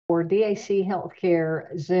for DAC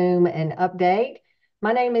Healthcare Zoom and update.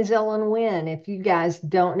 My name is Ellen Winn. If you guys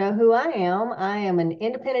don't know who I am an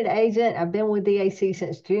independent agent. I've been with DAC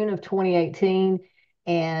since June of 2018,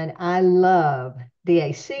 and I love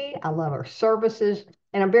DAC. I love our services,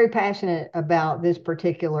 and I'm very passionate about this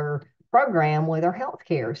particular program with our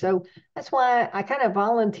healthcare. So that's why I kind of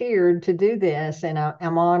volunteered to do this, and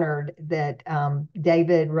I'm honored that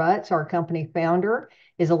David Rutz, our company founder,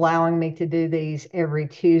 is allowing me to do these every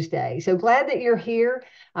Tuesday. So glad that you're here.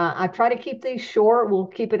 I try to keep these short. We'll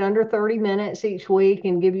keep it under 30 minutes each week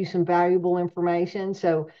and give you some valuable information.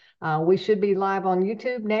 So we should be live on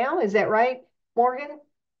YouTube now. Is that right, Morgan?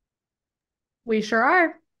 We sure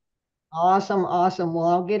are. Awesome, awesome. Well,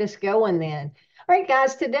 I'll get us going then. All right,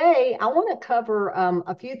 guys, today I want to cover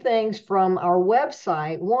a few things from our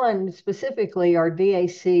website. One, specifically our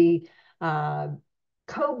DAC uh,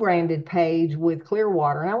 co-branded page with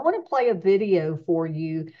Clearwater. And I want to play a video for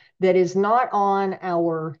you that is not on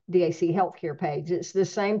our DAC healthcare page. It's the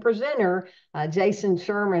same presenter, Jason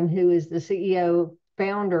Sherman, who is the CEO,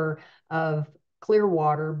 founder of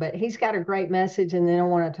Clearwater, but he's got a great message. And then I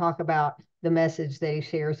want to talk about the message that he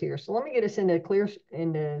shares here. So let me get us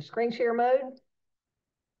into screen share mode.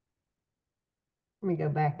 Let me go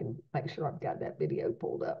back and make sure I've got that video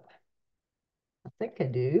pulled up. I think I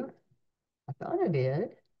do. I thought I did.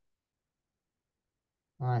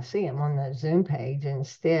 Well, I see him on the Zoom page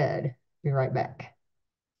instead. Be right back.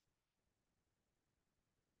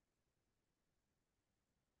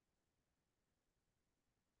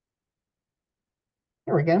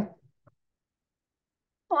 Here we go.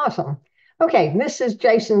 Awesome. Okay, this is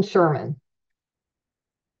Jason Sherman.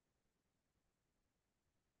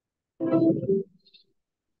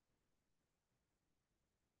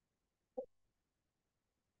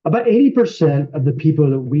 About 80% of the people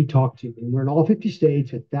that we talk to, and we're in all 50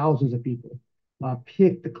 states with thousands of people,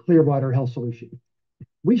 pick the Clearwater Health Solution.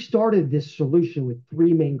 We started this solution with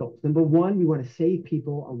three main goals. Number one, we want to save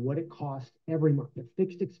people on what it costs every month, a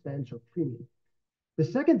fixed expense or premium. The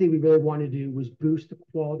second thing we really want to do was boost the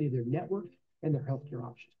quality of their network and their healthcare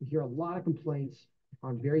options. We hear a lot of complaints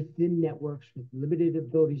on very thin networks with limited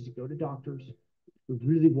abilities to go to doctors. We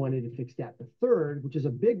really wanted to fix that. The third, which is a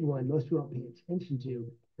big one, most people don't pay attention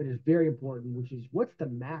to, but is very important, which is what's the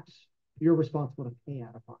max you're responsible to pay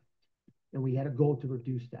out of pocket? And we had a goal to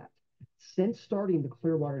reduce that. Since starting the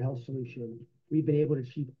Clearwater Health Solution, we've been able to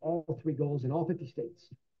achieve all three goals in all 50 states.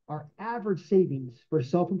 Our average savings for a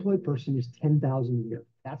self-employed person is $10,000 a year.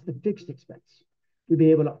 That's the fixed expense. We've been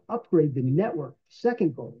able to upgrade the network,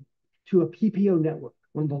 second goal, to a PPO network,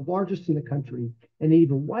 one of the largest in the country, and an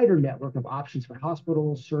even wider network of options for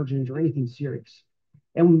hospitals, surgeons, or anything serious.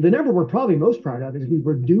 And the number we're probably most proud of is we've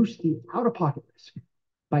reduced the out-of-pocket risk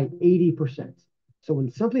by 80%. So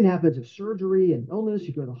when something happens, a surgery and illness,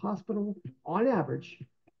 you go to the hospital, on average,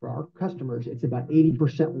 for our customers, it's about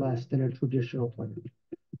 80% less than a traditional plan.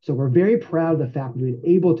 So we're very proud of the fact that we've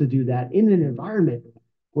been able to do that in an environment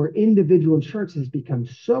where individual insurance has become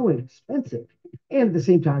so inexpensive and at the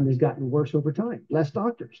same time has gotten worse over time. Less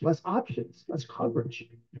doctors, less options, less coverage.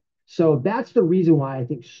 So that's the reason why I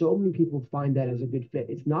think so many people find that as a good fit.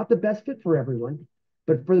 It's not the best fit for everyone,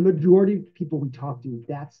 but for the majority of people we talk to,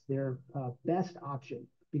 that's their best option,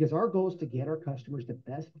 because our goal is to get our customers the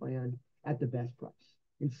best plan at the best price.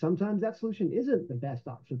 And sometimes that solution isn't the best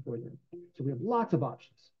option for them. So we have lots of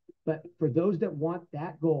options. But for those that want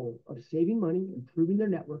that goal of saving money, improving their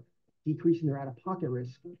network, decreasing their out-of-pocket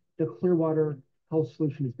risk, the Clearwater Health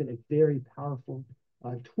Solution has been a very powerful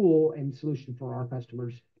tool and solution for our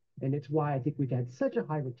customers. And it's why I think we've had such a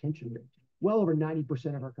high retention rate. Well over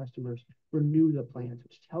 90% of our customers renew the plans,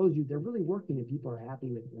 which tells you they're really working and people are happy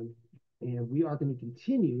with them. And we are going to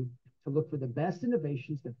continue to look for the best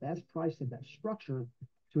innovations, the best price, the best structure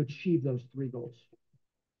to achieve those three goals.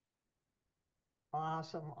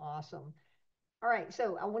 Awesome, awesome. All right,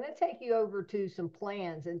 so I want to take you over to some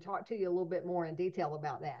plans and talk to you a little bit more in detail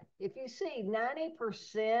about that. If you see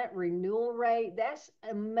 90% renewal rate, that's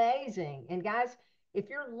amazing. And guys, if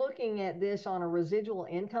you're looking at this on a residual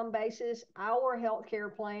income basis, our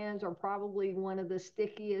healthcare plans are probably one of the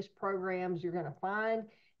stickiest programs you're going to find.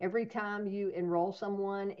 Every time you enroll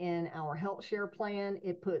someone in our health share plan,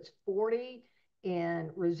 it puts 40 in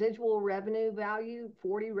residual revenue value,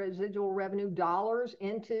 40 residual revenue dollars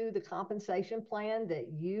into the compensation plan that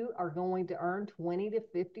you are going to earn 20 to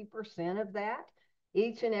 50% of that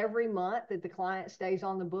each and every month that the client stays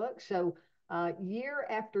on the book. So year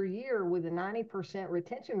after year with a 90%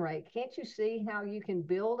 retention rate, can't you see how you can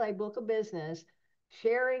build a book of business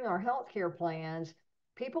sharing our healthcare plans?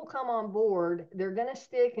 people come on board, they're going to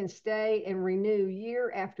stick and stay and renew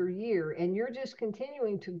year after year, and you're just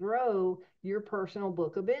continuing to grow your personal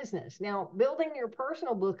book of business. Now, building your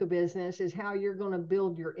personal book of business is how you're going to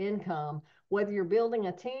build your income, whether you're building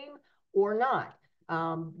a team or not.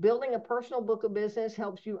 Building a personal book of business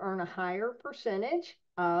helps you earn a higher percentage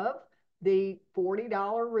of the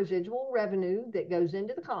 $40 residual revenue that goes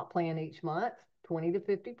into the comp plan each month, 20 to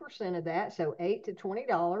 50% of that, so $8 to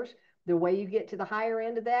 $20. The way you get to the higher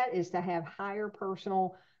end of that is to have higher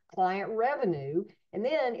personal client revenue. And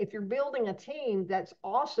then if you're building a team, that's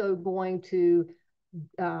also going to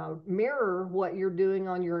mirror what you're doing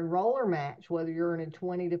on your enroller match, whether you're earning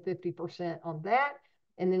 20 to 50% on that.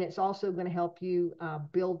 And then it's also going to help you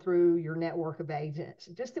build through your network of agents.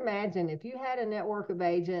 Just imagine if you had a network of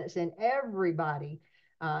agents and everybody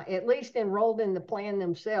at least enrolled in the plan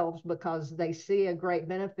themselves because they see a great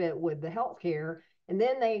benefit with the healthcare, and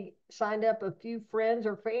then they signed up a few friends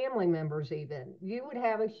or family members even, you would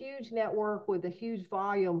have a huge network with a huge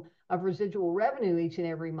volume of residual revenue each and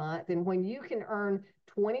every month. And when you can earn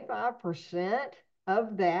 25%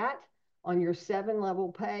 of that on your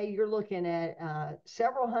 7-level pay, you're looking at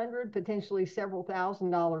several hundred, potentially several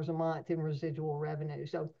 $1,000s a month in residual revenue.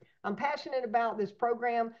 So I'm passionate about this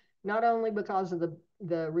program, not only because of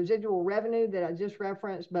the residual revenue that I just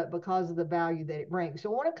referenced, but because of the value that it brings. So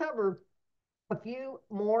I want to cover a few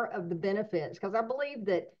more of the benefits, because I believe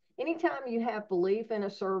that anytime you have belief in a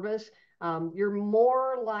service, you're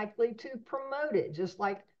more likely to promote it. Just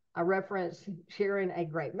like I referenced sharing a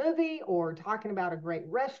great movie or talking about a great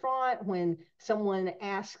restaurant. When someone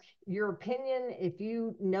asks your opinion, if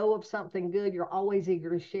you know of something good, you're always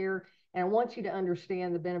eager to share. And I want you to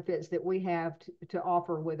understand the benefits that we have to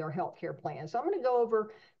offer with our healthcare plan. So I'm going to go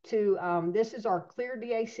over to, this is our Clear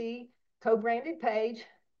DAC co-branded page.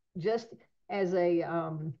 Just as a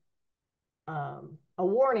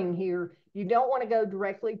warning here, you don't want to go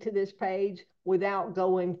directly to this page without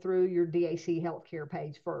going through your DAC healthcare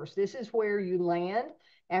page first. This is where you land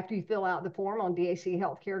after you fill out the form on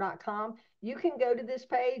dachealthcare.com. You can go to this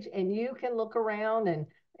page and you can look around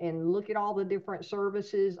and look at all the different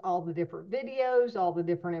services, all the different videos, all the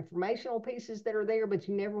different informational pieces that are there, but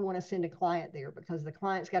you never want to send a client there because the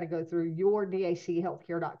client's got to go through your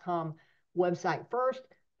dachealthcare.com website first,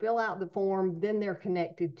 fill out the form, then they're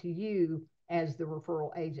connected to you as the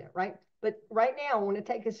referral agent, right? But right now, I want to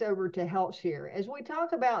take us over to Health Share. As we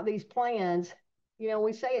talk about these plans, you know,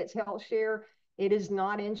 we say it's Health Share. It is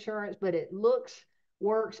not insurance, but it looks,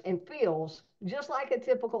 works, and feels just like a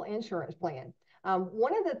typical insurance plan.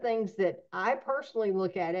 One of the things that I personally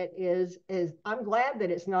look at it is I'm glad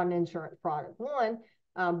that it's not an insurance product. One,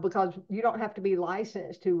 because you don't have to be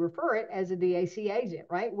licensed to refer it as a DAC agent,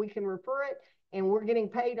 right? We can refer it, and we're getting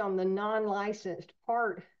paid on the non-licensed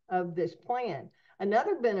part of this plan.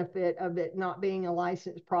 Another benefit of it not being a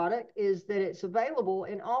licensed product is that it's available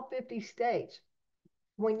in all 50 states.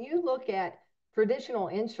 When you look at traditional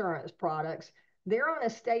insurance products, they're on a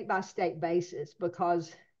state-by-state basis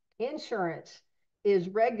because insurance is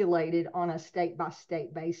regulated on a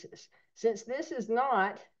state-by-state basis. Since this is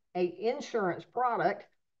not an insurance product,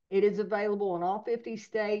 it is available in all 50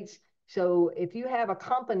 states. So if you have a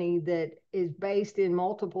company that is based in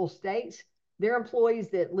multiple states, their employees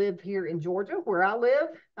that live here in Georgia, where I live,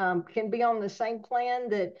 can be on the same plan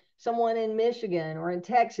that someone in Michigan or in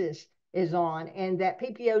Texas is on, and that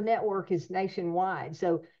PPO network is nationwide.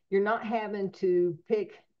 So you're not having to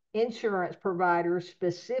pick insurance providers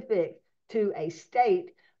specific to a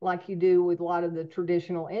state like you do with a lot of the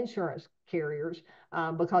traditional insurance carriers,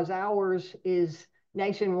 because ours is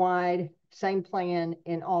nationwide, same plan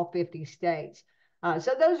in all 50 states.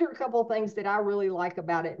 So those are a couple of things that I really like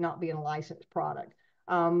about it not being a licensed product.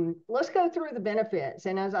 Let's go through the benefits.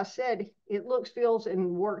 And as I said, it looks, feels,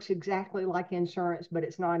 and works exactly like insurance, but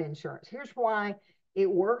it's not insurance. Here's why it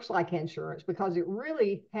works like insurance, because it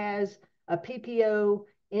really has a PPO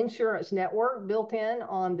insurance network built in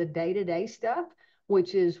on the day-to-day stuff,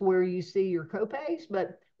 which is where you see your copays.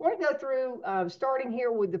 But I want to go through, starting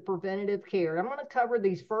here with the preventative care. I'm going to cover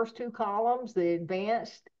these first two columns, the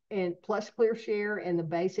advanced and plus clear share and the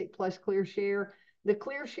basic plus clear share. The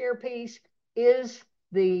clear share piece is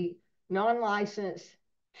the non-licensed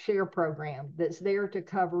share program that's there to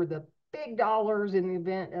cover the big dollars in the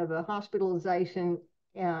event of a hospitalization,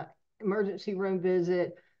 emergency room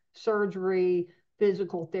visit, surgery,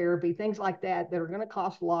 physical therapy, things like that that are going to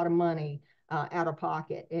cost a lot of money out of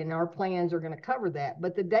pocket. And our plans are going to cover that.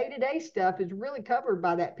 But the day-to-day stuff is really covered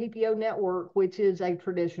by that PPO network, which is a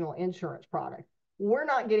traditional insurance product. We're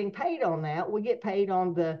not getting paid on that. We get paid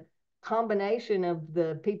on the combination of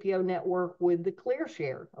the PPO network with the clear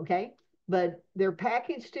share, okay? but they're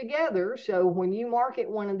packaged together. So when you market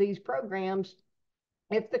one of these programs,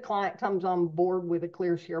 if the client comes on board with a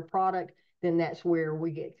ClearShare product, then that's where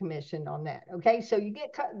we get commissioned on that. Okay, so you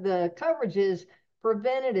get the coverage is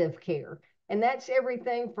preventative care, and that's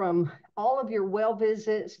everything from all of your well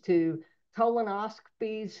visits to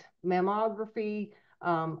colonoscopies, mammography,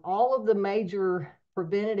 all of the major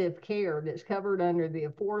preventative care that's covered under the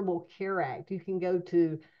Affordable Care Act. You can go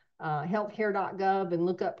to healthcare.gov and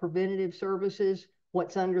look up preventative services,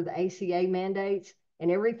 what's under the ACA mandates, and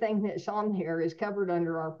everything that's on here is covered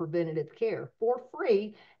under our preventative care for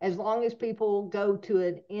free, as long as people go to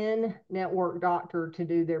an in-network doctor to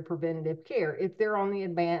do their preventative care, if they're on the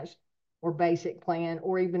advanced or basic plan,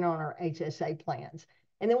 or even on our HSA plans.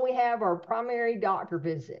 And then we have our primary doctor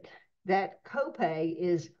visit. That copay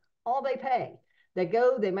is all they pay. They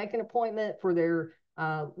go, they make an appointment for their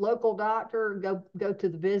local doctor, go to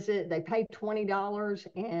the visit, they pay $20,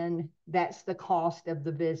 and that's the cost of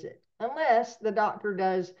the visit. Unless the doctor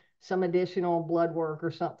does some additional blood work or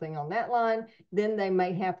something on that line, then they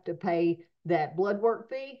may have to pay that blood work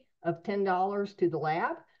fee of $10 to the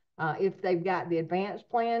lab. If they've got the advanced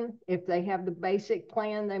plan, if they have the basic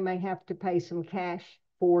plan, they may have to pay some cash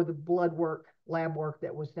for the blood work, lab work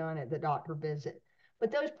that was done at the doctor visit.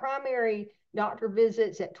 But those primary doctor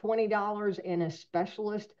visits at $20 and a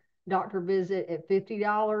specialist doctor visit at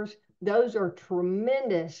 $50, those are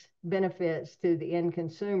tremendous benefits to the end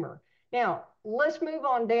consumer. Now, let's move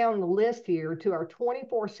on down the list here to our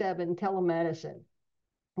 24/7 telemedicine.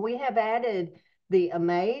 We have added the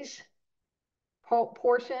Amaze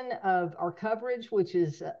portion of our coverage, which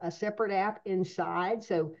is a separate app inside.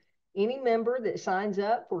 So any member that signs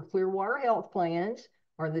up for Clearwater Health Plans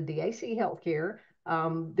or the DAC Healthcare,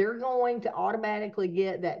 they're going to automatically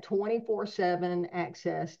get that 24/7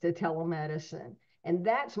 access to telemedicine. And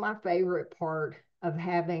that's my favorite part of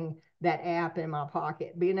having that app in my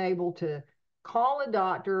pocket, being able to call a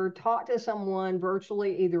doctor, talk to someone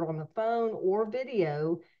virtually, either on the phone or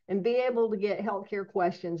video, and be able to get healthcare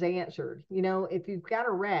questions answered. You know, if you've got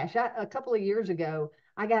a rash, a couple of years ago,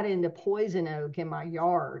 I got into poison oak in my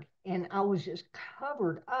yard and I was just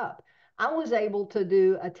covered up. I was able to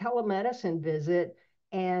do a telemedicine visit,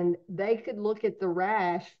 and they could look at the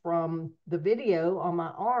rash from the video on my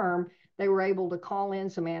arm. They were able to call in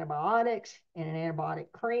some antibiotics and an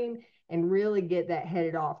antibiotic cream and really get that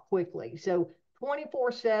headed off quickly. So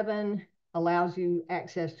 24/7 allows you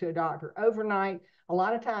access to a doctor overnight. A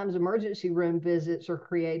lot of times emergency room visits are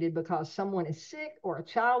created because someone is sick or a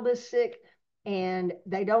child is sick and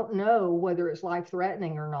they don't know whether it's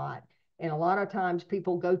life-threatening or not. And a lot of times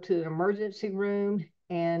people go to an emergency room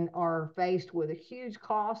and are faced with a huge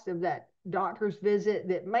cost of that doctor's visit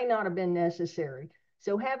that may not have been necessary.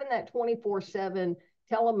 So having that 24/7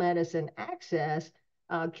 telemedicine access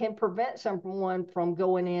can prevent someone from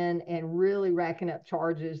going in and really racking up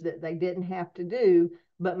charges that they didn't have to do,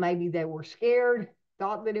 but maybe they were scared,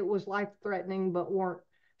 thought that it was life-threatening, but weren't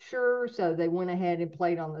sure. So they went ahead and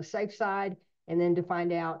played on the safe side. And then to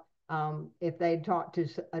find out if they'd talked to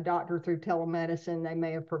a doctor through telemedicine, they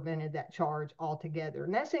may have prevented that charge altogether.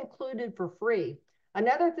 And that's included for free.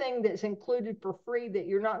 Another thing that's included for free that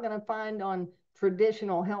you're not going to find on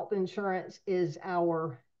traditional health insurance is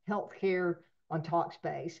our healthcare on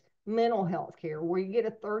Talkspace, mental health care, where you get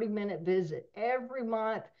a 30-minute visit every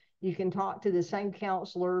month. You can talk to the same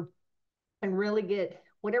counselor and really get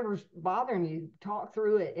whatever's bothering you, talk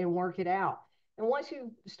through it and work it out. And once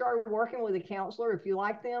you start working with a counselor, if you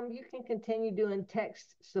like them, you can continue doing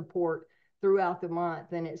text support throughout the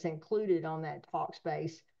month, and it's included on that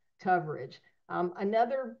Talkspace coverage.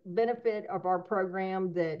 Another benefit of our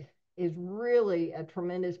program that is really a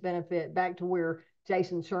tremendous benefit, back to where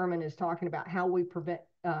Jason Sherman is talking about how we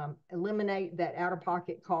eliminate that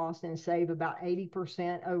out-of-pocket cost and save about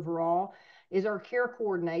 80% overall, is our care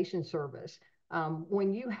coordination service.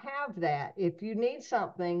 When you have that, if you need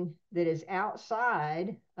something that is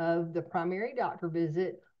outside of the primary doctor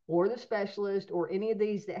visit or the specialist or any of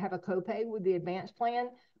these that have a copay with the advanced plan,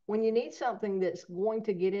 when you need something that's going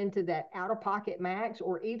to get into that out-of-pocket max,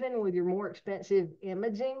 or even with your more expensive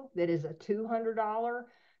imaging that is a $200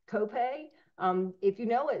 copay, if you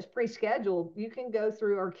know it's pre-scheduled, you can go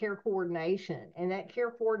through our care coordination, and that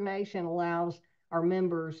care coordination allows our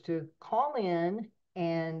members to call in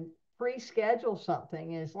and pre-schedule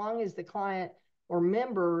something. And as long as the client or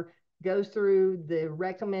member goes through the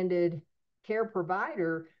recommended care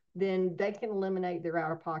provider, then they can eliminate their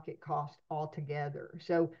out-of-pocket cost altogether.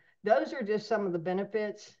 So those are just some of the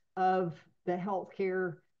benefits of the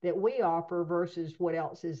healthcare that we offer versus what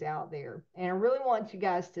else is out there. And I really want you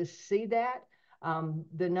guys to see that.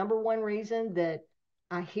 The number one reason that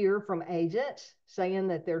I hear from agents saying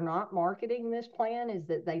that they're not marketing this plan is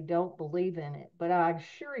that they don't believe in it. But I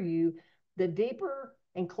assure you, the deeper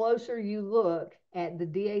and closer you look at the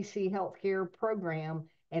DAC healthcare program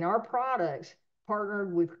and our products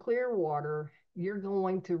partnered with Clearwater, you're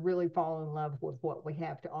going to really fall in love with what we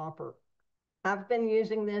have to offer. I've been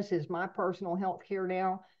using this as my personal health care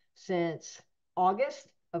now since August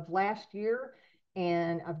of last year,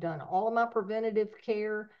 and I've done all of my preventative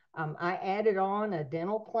care. I added on a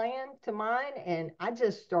dental plan to mine, and I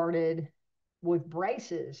just started with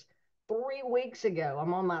braces 3 weeks ago.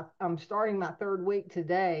 I'm starting my third week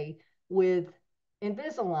today with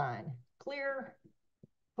Invisalign, clear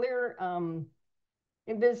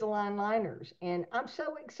Invisalign liners. And I'm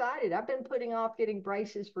so excited. I've been putting off getting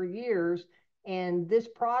braces for years. And this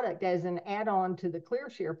product, as an add on to the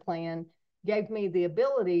ClearShare plan, gave me the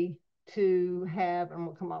ability to have, I'm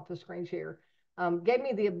going to come off the screen share, gave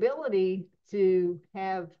me the ability to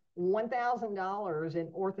have $1,000 in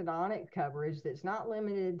orthodontic coverage that's not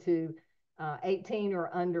limited to 18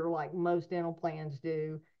 or under like most dental plans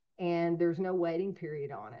do. And there's no waiting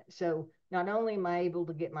period on it. So not only am I able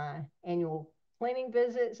to get my annual cleaning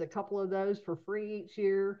visits, a couple of those for free each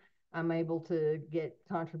year. I'm able to get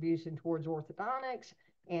contribution towards orthodontics.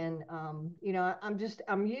 And,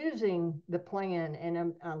 I'm using the plan,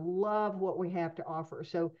 and I love what we have to offer.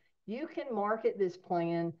 So you can market this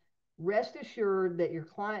plan. Rest assured that your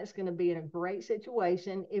client's going to be in a great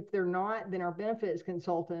situation. If they're not, then our benefits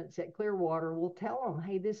consultants at Clearwater will tell them,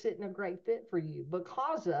 hey, this isn't a great fit for you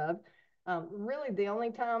because of really the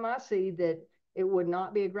only time I see that it would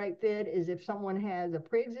not be a great fit is if someone has a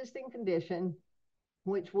pre-existing condition,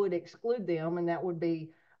 which would exclude them, and that would be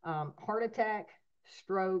heart attack,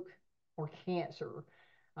 stroke, or cancer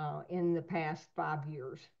in the past 5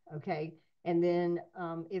 years. Okay. And then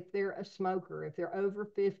if they're a smoker, if they're over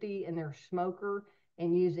 50 and they're a smoker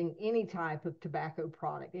and using any type of tobacco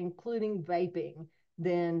product, including vaping,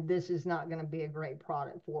 then this is not going to be a great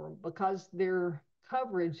product for them because their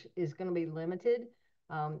coverage is going to be limited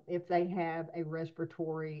if they have a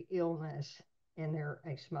respiratory illness and they're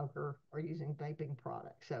a smoker or using vaping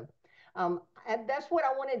products. So and that's what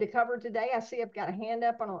I wanted to cover today. I see I've got a hand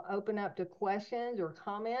up. I'll open up to questions or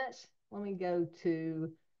comments. Let me go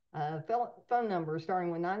to phone number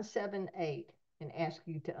starting with 978 and ask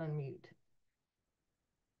you to unmute.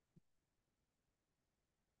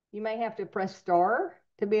 You may have to press star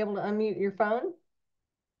to be able to unmute your phone.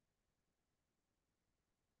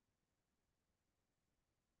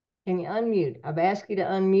 Can you unmute? I've asked you to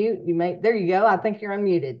unmute. There you go. I think you're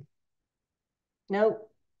unmuted.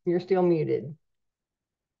 Nope, you're still muted.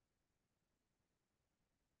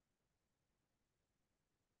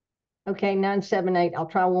 Okay, 978. I'll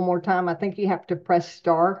try one more time. I think you have to press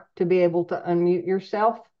star to be able to unmute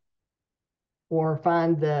yourself or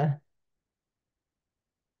find the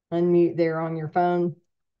unmute there on your phone.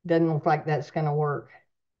 Doesn't look like that's going to work.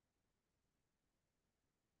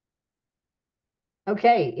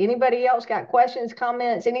 Okay, anybody else got questions,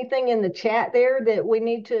 comments, anything in the chat there that we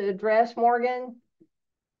need to address, Morgan?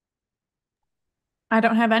 I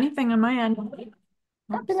don't have anything on my end.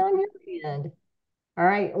 Nothing on your end. All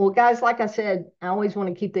right. Well, guys, like I said, I always want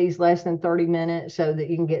to keep these less than 30 minutes so that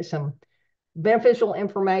you can get some beneficial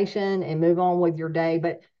information and move on with your day.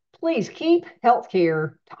 But please keep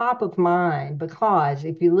healthcare top of mind, because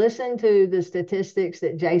if you listen to the statistics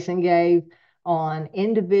that Jason gave on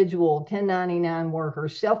individual 1099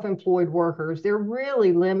 workers, self-employed workers, they're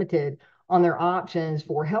really limited on their options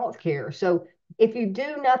for healthcare. So if you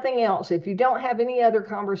do nothing else, if you don't have any other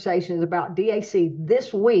conversations about DAC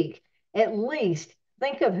this week, at least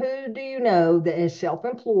think of who do you know that is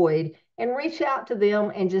self-employed and reach out to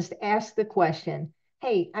them and just ask the question,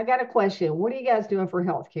 hey, I got a question. What are you guys doing for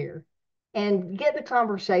healthcare? And get the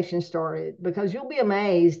conversation started, because you'll be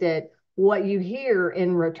amazed at what you hear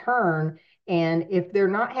in return. And if they're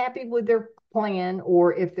not happy with their plan,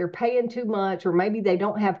 or if they're paying too much, or maybe they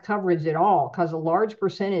don't have coverage at all, because a large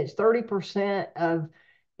percentage, 30% of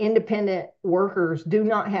independent workers do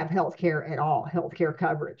not have healthcare at all, healthcare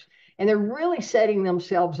coverage. And they're really setting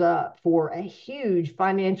themselves up for a huge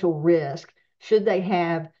financial risk should they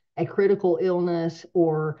have a critical illness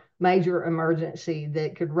or major emergency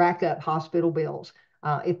that could rack up hospital bills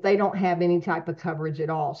if they don't have any type of coverage at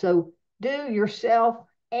all. So do yourself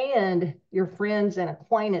and your friends and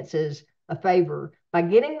acquaintances a favor by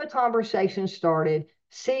getting the conversation started,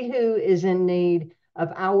 see who is in need of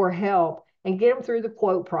our help, and get them through the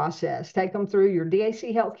quote process. Take them through your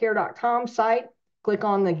dachealthcare.com site, click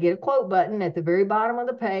on the Get a Quote button at the very bottom of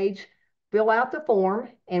the page, fill out the form,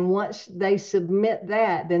 and once they submit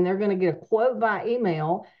that, then they're going to get a quote by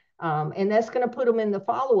email. And that's going to put them in the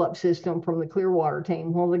follow-up system from the Clearwater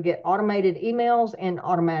team where they get automated emails and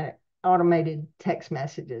automated text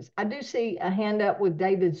messages. I do see a hand up with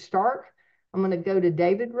David Stark. I'm going to go to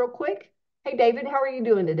David real quick. Hey, David, how are you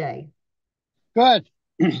doing today? Good.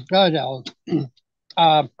 Good, Alan.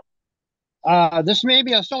 This may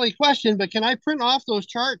be a silly question, but can I print off those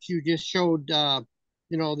charts you just showed? Can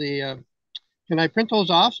I print those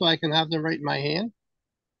off so I can have them right in my hand?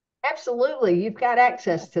 Absolutely. You've got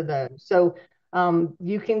access to those. So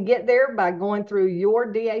you can get there by going through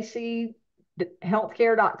your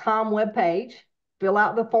dachealthcare.com webpage, fill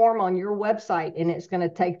out the form on your website, and it's going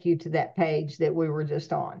to take you to that page that we were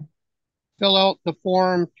just on. Fill out the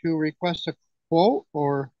form to request a quote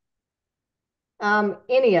or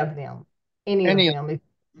Any of them. Any of any of them. If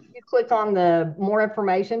you click on the more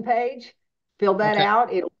information page, fill that okay.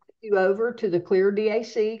 out. It'll take you over to the Clear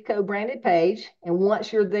DAC co-branded page. And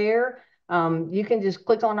once you're there, you can just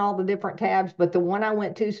click on all the different tabs. But the one I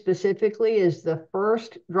went to specifically is the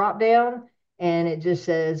first drop down, and it just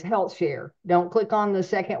says Health Share. Don't click on the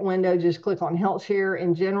second window, just click on Health Share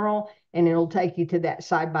in general, and it'll take you to that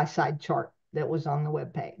side-by-side chart that was on the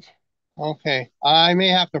web page. Okay. I may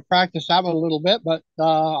have to practice that one a little bit, but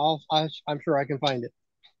I'm sure I can find it.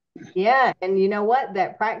 Yeah, and you know what?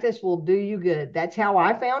 That practice will do you good. That's how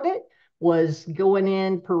I found it, was going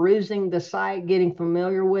in, perusing the site, getting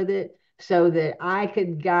familiar with it so that I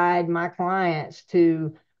could guide my clients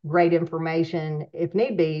to great information if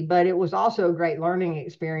need be. But it was also a great learning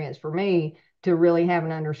experience for me to really have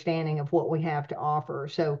an understanding of what we have to offer.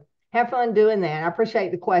 So have fun doing that. I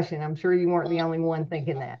appreciate the question. I'm sure you weren't the only one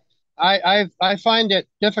thinking that. I find it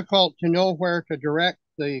difficult to know where to direct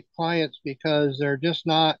the clients because they're just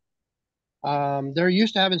not they're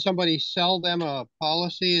used to having somebody sell them a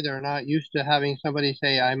policy. They're not used to having somebody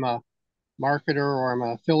say, I'm a marketer or I'm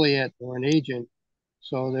an affiliate or an agent.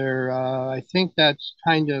 So I think that's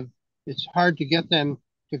it's hard to get them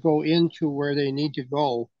to go into where they need to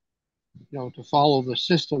go, to follow the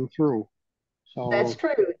system through. That's So,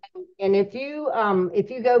 true. And if you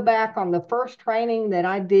go back on the first training that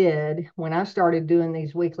I did when I started doing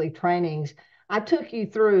these weekly trainings, I took you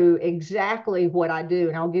through exactly what I do.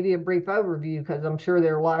 And I'll give you a brief overview because I'm sure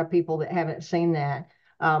there are a lot of people that haven't seen that.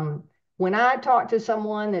 Um, when I talk to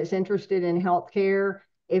someone that's interested in healthcare,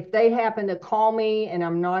 if they happen to call me and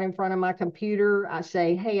I'm not in front of my computer, I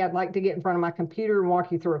say, hey, I'd like to get in front of my computer and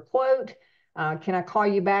walk you through a quote. Can I call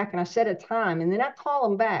you back? And I set a time, and then I call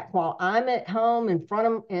them back while I'm at home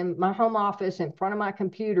in my home office in front of my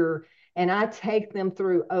computer, and I take them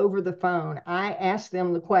through over the phone. I ask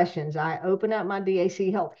them the questions. I open up my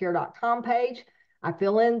dachealthcare.com page. I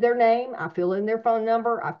fill in their name, I fill in their phone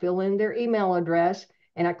number, I fill in their email address,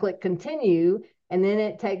 and I click continue. And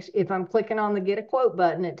then if I'm clicking on the get a quote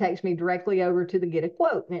button, it takes me directly over to the get a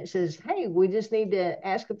quote. And it says, hey, we just need to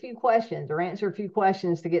ask a few questions or answer a few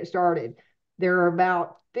questions to get started. There are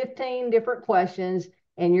about 15 different questions,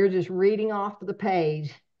 and you're just reading off the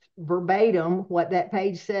page verbatim what that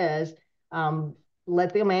page says.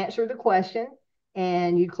 Let them answer the question,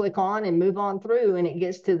 and you click on and move on through, and it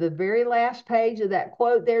gets to the very last page of that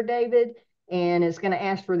quote there, David, and it's going to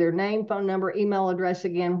ask for their name, phone number, email address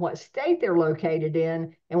again, what state they're located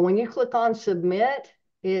in. And when you click on submit,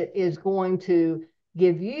 it is going to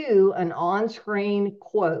give you an on-screen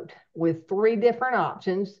quote with 3 different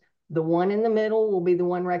options. The one in the middle will be the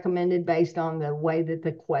one recommended based on the way that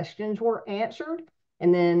the questions were answered.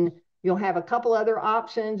 And then you'll have a couple other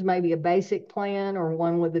options, maybe a basic plan or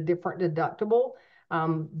one with a different deductible.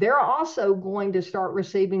 They're also going to start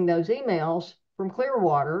receiving those emails from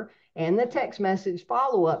Clearwater and the text message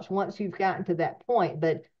follow-ups once you've gotten to that point.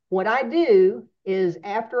 But what I do is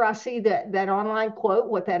after I see that online quote,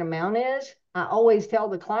 what that amount is, I always tell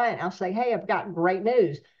the client, I'll say, hey, I've got great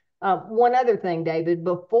news. One other thing, David,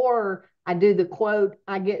 before I do the quote,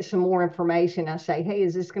 I get some more information. I say, hey,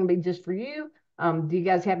 is this going to be just for you? Do you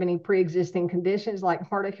guys have any pre-existing conditions like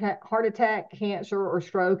heart attack, cancer, or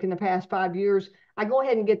stroke in the past 5 years? I go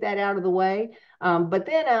ahead and get that out of the way. But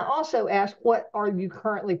then I also ask, what are you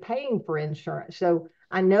currently paying for insurance? So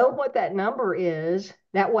I know what that number is.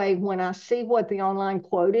 That way, when I see what the online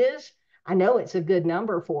quote is, I know it's a good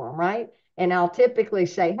number for them, right? And I'll typically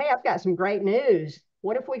say, hey, I've got some great news.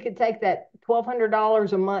 What if we could take that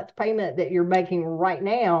 $1,200 a month payment that you're making right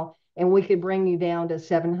now, and we could bring you down to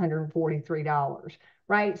 $743,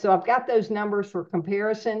 right? So I've got those numbers for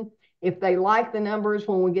comparison. If they like the numbers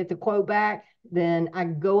when we get the quote back, then I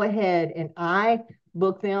go ahead and I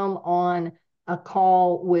book them on a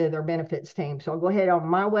call with our benefits team. So I'll go ahead on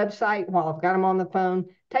my website while I've got them on the phone.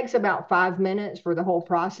 Takes about 5 minutes for the whole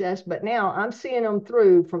process, but now I'm seeing them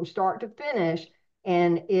through from start to finish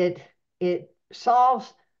and it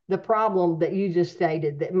solves the problem that you just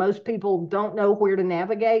stated, that most people don't know where to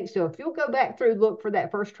navigate. So if you'll go back through, look for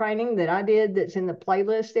that first training that I did that's in the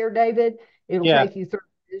playlist there, David, it'll Yeah. take you through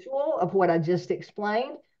a visual of what I just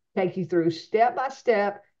explained, take you through step by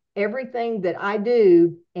step everything that I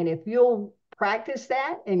do. And if you'll practice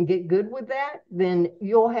that and get good with that, then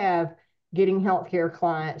you'll have getting healthcare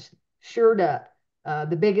clients shored up.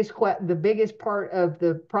 The biggest part of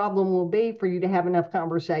the problem will be for you to have enough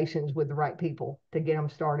conversations with the right people to get them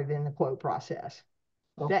started in the quote process.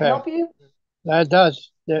 Does that Okay. help you? That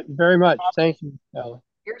does. Very much. Thank you, Ellen.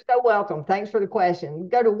 You're so welcome. Thanks for the question.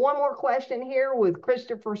 Go to one more question here with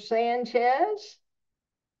Christopher Sanchez.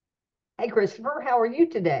 Hey, Christopher, how are you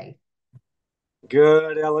today?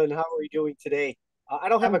 Good, Ellen. How are you doing today? I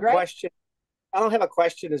don't have I'm a great. question. I don't have a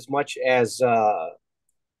question as much as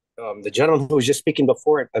the gentleman who was just speaking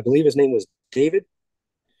before it. I believe his name was David.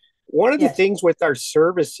 One of the Yes. things with our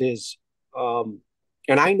services, and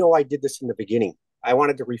I know I did this in the beginning, I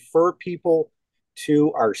wanted to refer people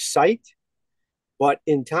to our site, but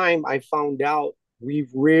in time I found out we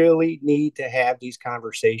really need to have these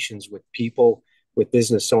conversations with people, with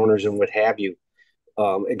business owners, and what have you.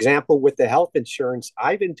 Example with the health insurance,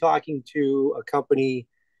 I've been talking to a company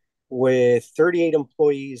with 38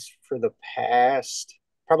 employees for the past,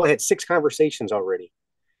 probably had 6 conversations already.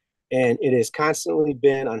 And it has constantly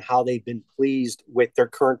been on how they've been pleased with their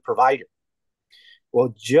current provider.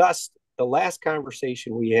 Well, just the last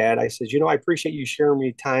conversation we had, I said, I appreciate you sharing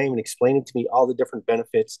me time and explaining to me all the different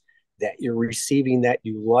benefits that you're receiving that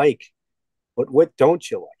you like, but what don't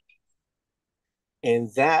you like? And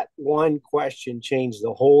that one question changed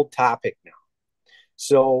the whole topic now.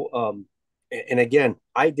 So, and again,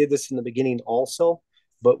 I did this in the beginning also,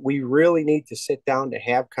 but we really need to sit down to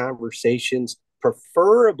have conversations,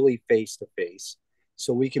 preferably face to face,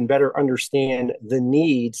 so we can better understand the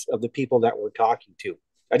needs of the people that we're talking to.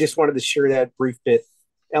 I just wanted to share that brief bit.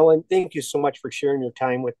 Ellen, thank you so much for sharing your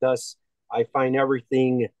time with us. I find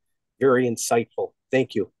everything very insightful.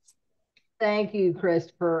 Thank you. Thank you,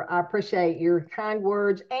 Christopher. I appreciate your kind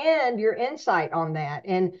words and your insight on that.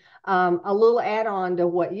 And a little add on to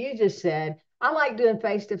what you just said. I like doing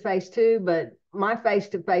face to face too, but my face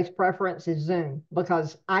to face preference is Zoom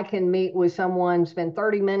because I can meet with someone, spend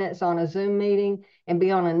 30 minutes on a Zoom meeting, and be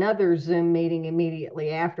on another Zoom meeting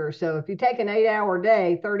immediately after. So if you take an 8-hour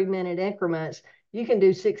day, 30-minute increments, you can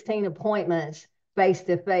do 16 appointments face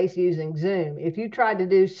to face using Zoom. If you tried to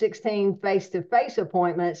do 16 face to face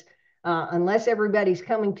appointments, unless everybody's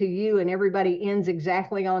coming to you and everybody ends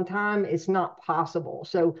exactly on time, it's not possible.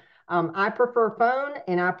 So I prefer phone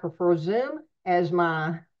and I prefer Zoom as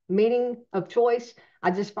my meeting of choice.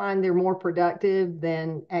 I just find they're more productive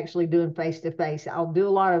than actually doing face to face. I'll do a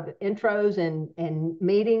lot of intros and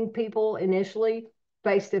meeting people initially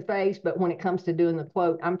face to face, but when it comes to doing the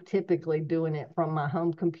quote, I'm typically doing it from my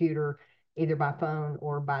home computer, either by phone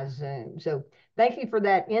or by Zoom. So thank you for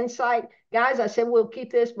that insight. Guys, I said we'll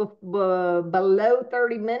keep this below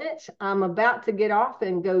 30 minutes. I'm about to get off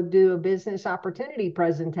and go do a business opportunity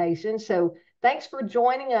presentation. So thanks for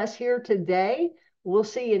joining us here today. We'll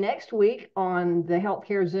see you next week on the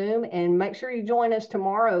Healthcare Zoom, and make sure you join us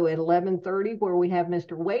tomorrow at 11:30, where we have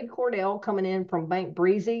Mr. Wade Cordell coming in from Bank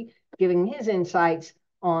Breezy, giving his insights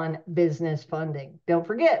on business funding. Don't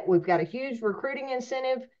forget, we've got a huge recruiting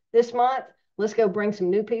incentive this month. Let's go bring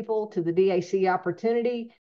some new people to the DAC opportunity.